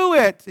going through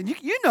it, and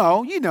you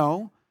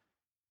know,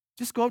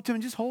 just go up to them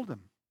and just hold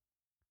them.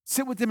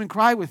 Sit with them and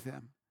cry with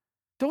them.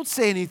 Don't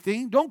say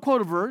anything. Don't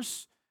quote a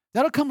verse.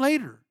 That'll come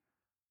later.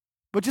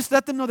 But just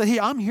let them know that,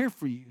 hey, I'm here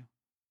for you.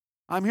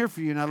 I'm here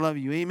for you and I love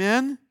you.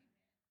 Amen?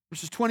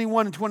 Verses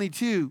 21 and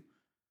 22.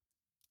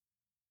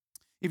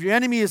 If your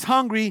enemy is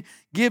hungry,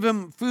 give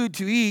him food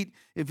to eat.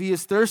 If he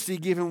is thirsty,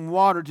 give him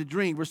water to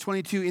drink. Verse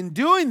 22, in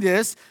doing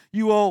this,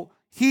 you will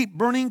heap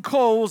burning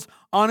coals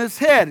on his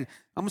head.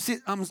 I'm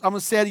going to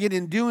say it again.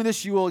 In doing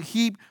this, you will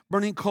heap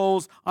burning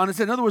coals on his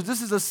head. In other words,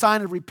 this is a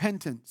sign of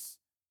repentance.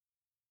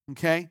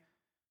 Okay?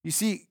 You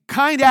see,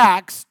 kind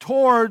acts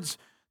towards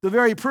the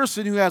very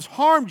person who has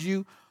harmed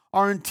you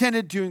are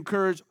intended to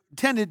encourage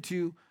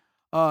to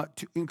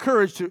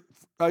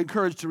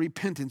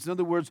repentance. In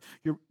other words,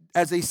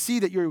 as they see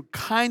that you're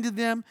kind to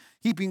them,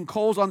 heaping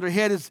coals on their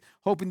head is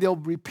hoping they'll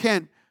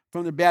repent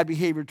from their bad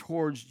behavior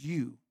towards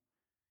you.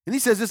 And he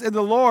says this, and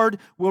the Lord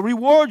will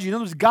reward you. In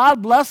other words,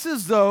 God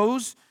blesses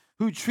those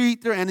who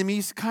treat their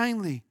enemies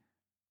kindly.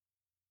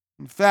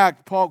 In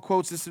fact, Paul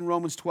quotes this in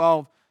Romans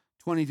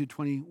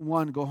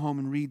 12:20-21. Go home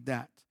and read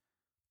that.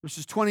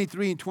 Verses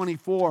 23 and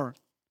 24.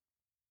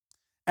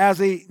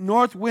 As a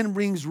north wind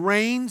brings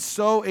rain,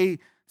 so a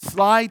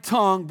sly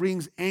tongue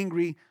brings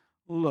angry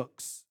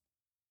looks.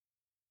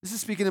 This is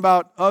speaking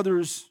about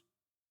others'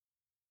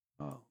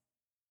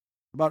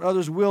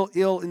 will,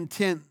 ill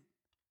intent.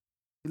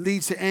 It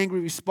leads to angry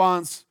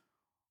response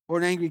or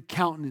an angry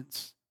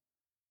countenance.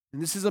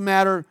 And this is a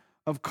matter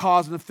of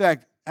cause and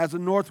effect. As the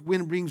north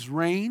wind brings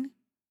rain,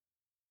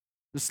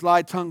 the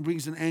sly tongue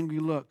brings an angry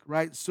look,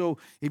 right? So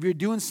if you're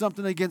doing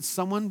something against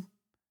someone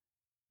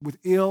with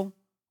ill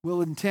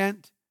will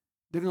intent,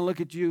 they're going to look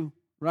at you,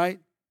 right,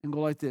 and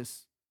go like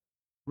this,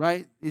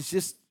 right? It's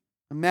just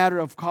a matter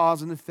of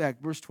cause and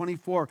effect. Verse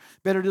 24,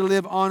 better to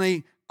live on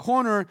a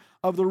corner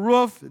of the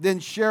roof than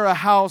share a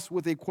house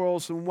with a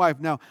quarrelsome wife.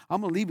 Now,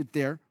 I'm going to leave it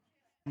there,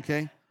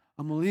 okay?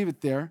 I'm going to leave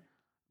it there.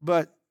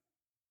 But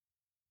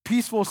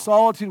peaceful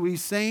solitude, what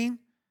he's saying,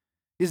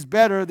 is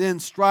better than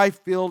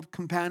strife-filled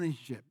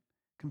companionship.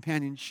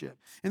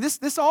 And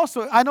this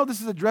also, I know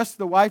this is addressed to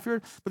the wife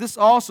here, but this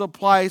also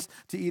applies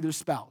to either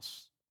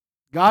spouse.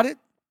 Got it?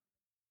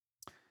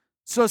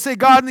 So say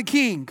God and the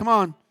King. Come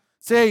on.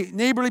 Say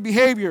neighborly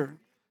behavior.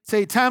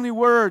 Say timely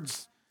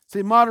words.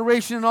 Say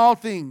moderation in all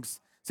things.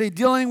 Say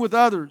dealing with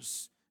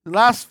others. The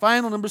last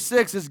final, number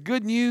 6, is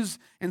good news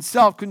and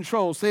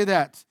self-control. Say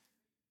that.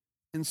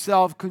 And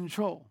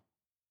self-control.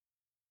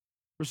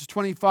 Verses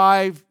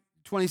 25,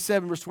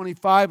 27, verse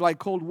 25, like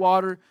cold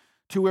water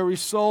to a weary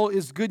soul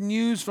is good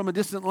news from a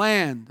distant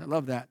land. I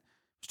love that.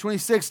 Verse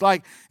 26,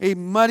 like a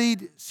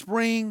muddied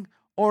spring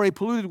or a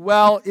polluted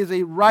well is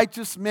a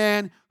righteous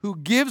man who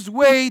gives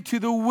way to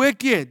the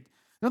wicked.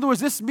 In other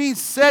words, this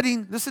means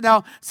setting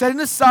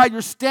aside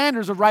your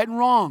standards of right and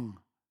wrong.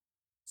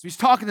 So he's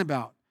talking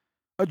about.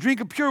 A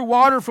drink of pure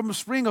water from a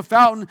spring, a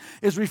fountain,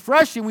 is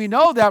refreshing. We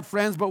know that,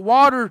 friends, but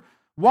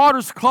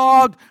water's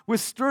clogged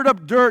with stirred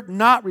up dirt,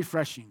 not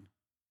refreshing.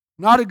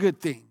 Not a good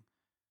thing.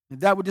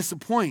 And that would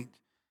disappoint.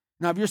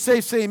 Now, if you're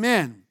saved, say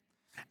amen.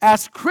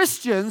 As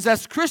Christians,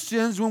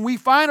 when we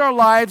find our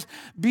lives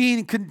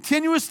being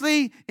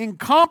continuously in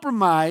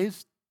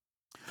compromise,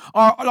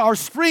 our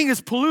spring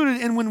is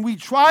polluted, and when we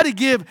try to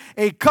give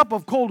a cup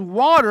of cold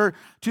water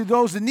to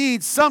those in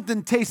need,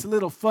 something tastes a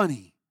little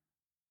funny.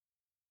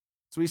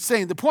 So he's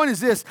saying, the point is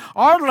this,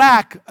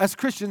 as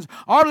Christians,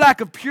 our lack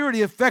of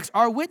purity affects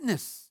our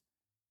witness.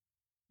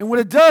 And what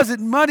it does, it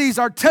muddies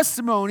our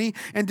testimony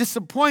and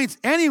disappoints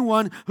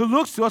anyone who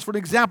looks to us for an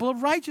example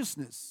of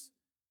righteousness.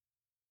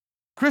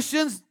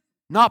 Christians,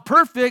 not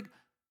perfect,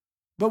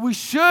 but we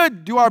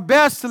should do our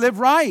best to live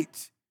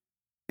right.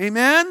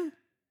 Amen?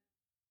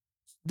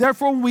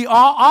 Therefore, when we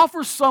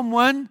offer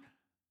someone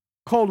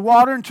cold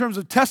water in terms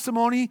of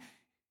testimony,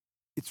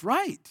 it's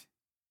right.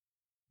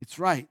 It's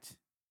right.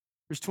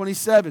 Verse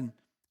 27,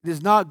 it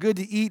is not good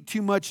to eat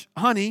too much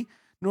honey,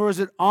 nor is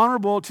it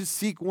honorable to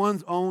seek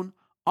one's own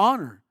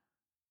honor.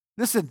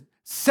 Listen,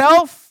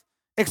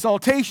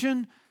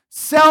 self-exaltation,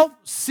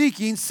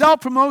 self-seeking,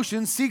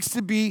 self-promotion seeks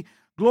to be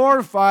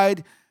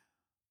glorified.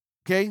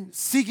 Okay?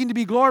 Seeking to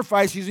be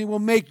glorified, will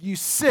make you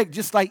sick,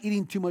 just like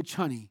eating too much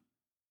honey.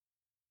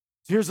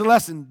 So here's the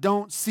lesson.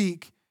 Don't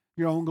seek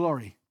your own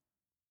glory.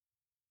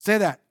 Say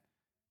that.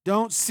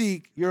 Don't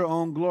seek your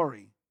own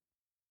glory.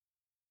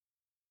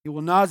 It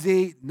will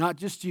nauseate not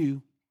just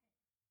you,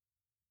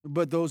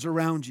 but those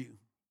around you.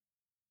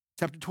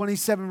 Chapter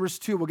 27, verse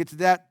 2, we'll get to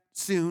that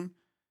soon.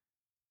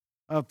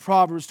 Of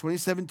Proverbs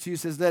 27:2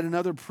 says, let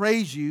another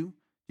praise you.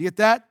 You get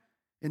that?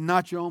 And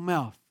not your own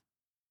mouth.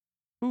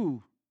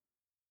 Who?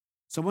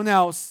 Someone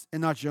else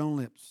and not your own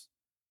lips.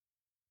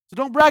 So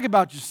don't brag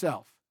about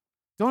yourself.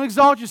 Don't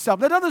exalt yourself.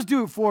 Let others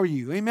do it for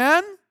you.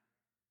 Amen?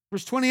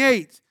 Verse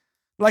 28.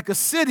 like a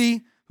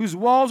city whose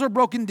walls are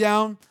broken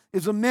down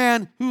is a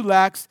man who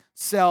lacks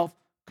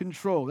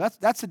self-control.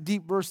 That's a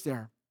deep verse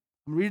there.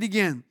 I'll read it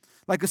again.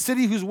 Like a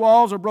city whose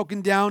walls are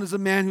broken down is a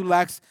man who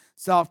lacks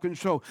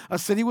self-control. A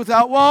city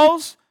without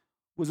walls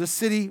was a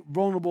city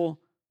vulnerable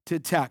to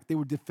attack. They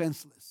were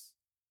defenseless.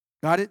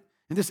 Got it?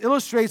 And this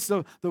illustrates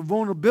the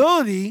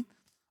vulnerability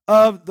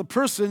of the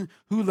person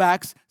who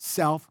lacks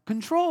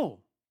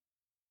self-control.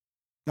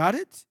 Got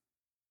it?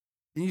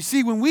 And you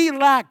see, when we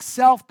lack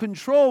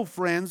self-control,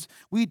 friends,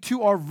 we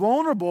too are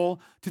vulnerable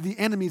to the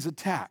enemy's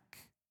attack.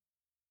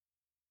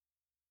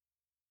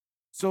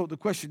 So the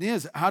question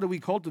is, how do we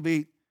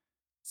cultivate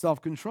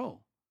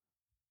self-control?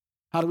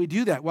 How do we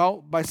do that?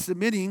 Well, by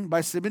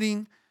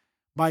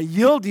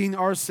yielding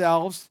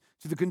ourselves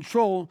to the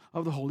control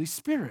of the Holy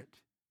Spirit.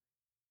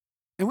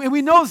 And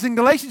we know this in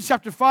Galatians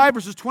chapter 5,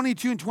 verses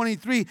 22 and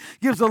 23,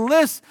 gives a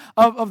list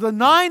of the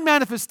 9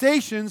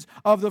 manifestations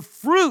of the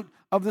fruit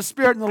of the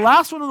Spirit. And the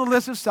last one on the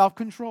list is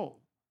self-control.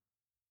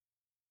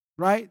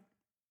 Right?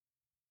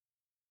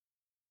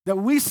 That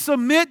we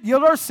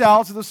yield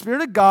ourselves to the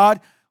Spirit of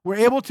God, we're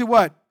able to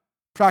what?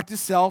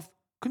 Practice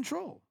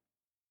self-control.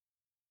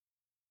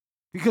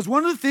 Because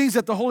one of the things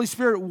that the Holy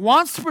Spirit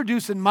wants to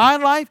produce in my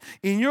life,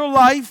 in your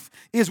life,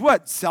 is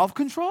what?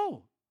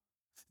 Self-control.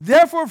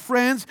 Therefore,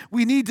 friends,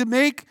 we need to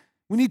make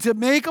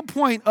a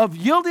point of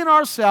yielding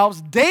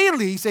ourselves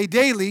daily, say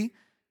daily,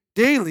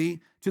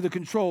 to the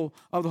control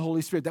of the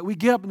Holy Spirit. That we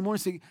get up in the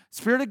morning and say,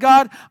 Spirit of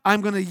God,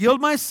 I'm going to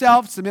yield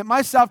myself, submit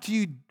myself to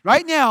you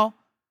right now,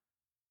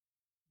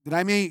 that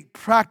I may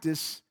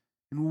practice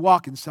and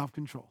walk in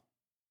self-control.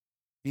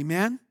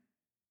 Amen?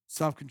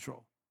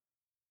 Self-control.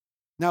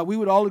 Now, we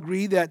would all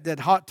agree that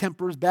hot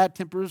tempers, bad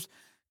tempers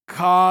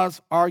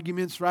cause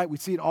arguments, right? We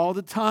see it all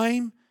the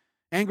time.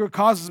 Anger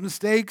causes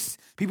mistakes.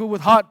 People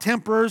with hot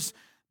tempers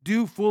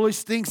do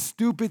foolish things,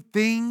 stupid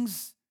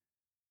things.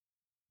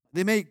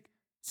 They make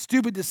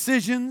stupid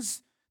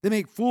decisions. They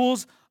make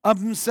fools of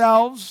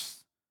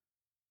themselves.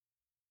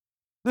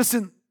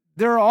 Listen,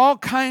 there are all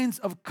kinds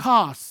of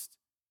costs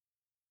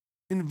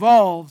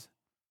involved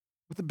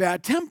with a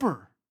bad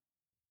temper.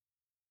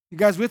 You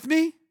guys with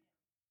me?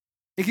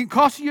 It can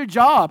cost you your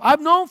job.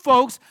 I've known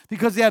folks,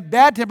 because they have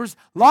bad tempers,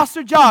 lost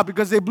their job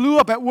because they blew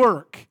up at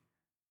work. It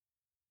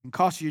can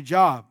cost you your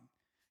job.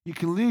 You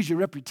can lose your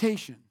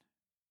reputation.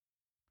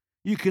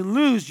 You can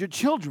lose your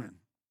children.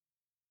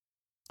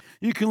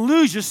 You can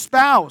lose your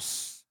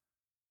spouse.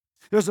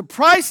 There's a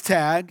price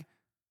tag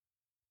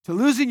to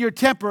losing your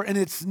temper, and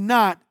it's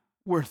not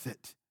worth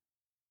it.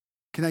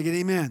 Can I get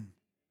amen?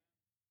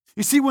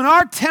 You see, when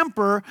our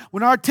temper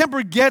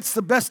gets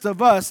the best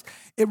of us,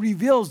 it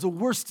reveals the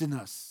worst in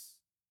us.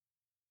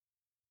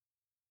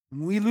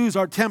 When we lose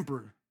our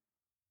temper,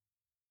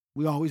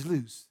 we always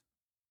lose.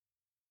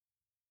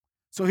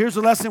 So here's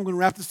the lesson. We're going to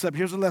wrap this up.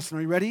 Here's the lesson.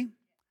 Are you ready?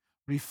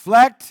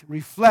 Reflect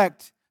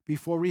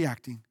before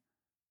reacting.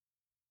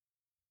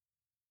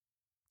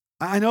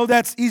 I know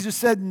that's easier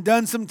said than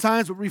done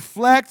sometimes, but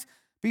reflect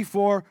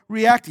before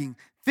reacting.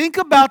 Think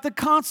about the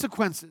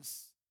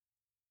consequences.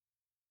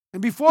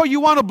 And before you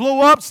want to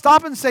blow up,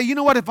 stop and say, you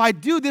know what, if I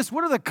do this,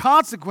 what are the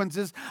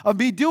consequences of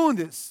me doing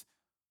this?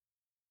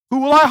 Who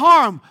will I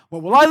harm?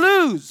 What will I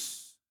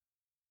lose?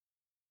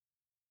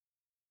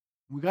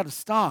 We got to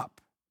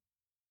stop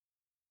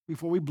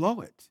before we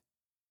blow it.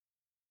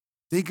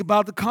 Think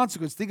about the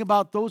consequence. Think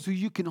about those who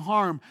you can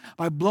harm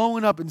by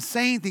blowing up and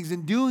saying things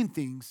and doing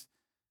things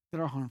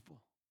that are harmful.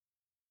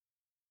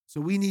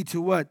 So we need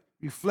to what?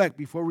 Reflect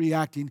before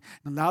reacting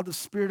and allow the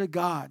Spirit of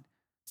God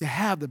to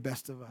have the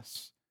best of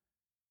us.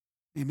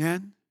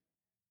 Amen?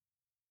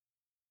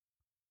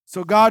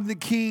 So God and the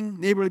King,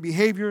 neighborly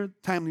behavior,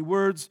 timely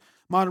words,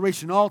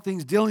 moderation in all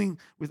things, dealing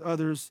with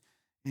others,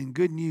 and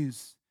good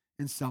news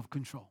and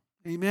self-control.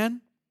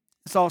 Amen?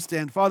 Let's all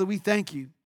stand. Father, we thank you